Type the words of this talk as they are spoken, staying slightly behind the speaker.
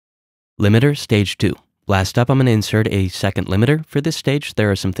Limiter Stage 2. Last up, I'm going to insert a second limiter. For this stage, there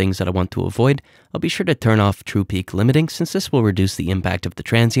are some things that I want to avoid. I'll be sure to turn off true peak limiting since this will reduce the impact of the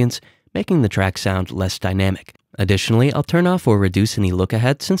transients, making the track sound less dynamic. Additionally, I'll turn off or reduce any look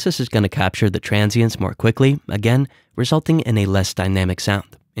ahead since this is going to capture the transients more quickly, again, resulting in a less dynamic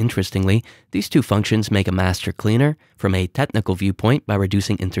sound. Interestingly, these two functions make a master cleaner from a technical viewpoint by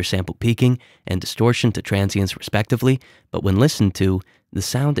reducing intersample peaking and distortion to transients respectively, but when listened to, the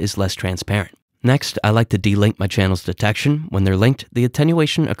sound is less transparent. Next, I like to delink my channel's detection. When they're linked, the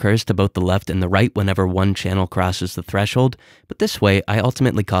attenuation occurs to both the left and the right whenever one channel crosses the threshold, but this way I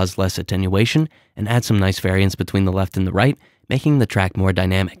ultimately cause less attenuation and add some nice variance between the left and the right, making the track more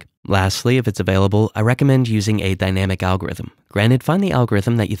dynamic. Lastly, if it's available, I recommend using a dynamic algorithm. Granted, find the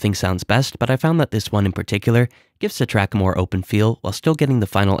algorithm that you think sounds best, but I found that this one in particular gives the track a more open feel while still getting the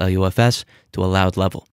final LUFS to a loud level.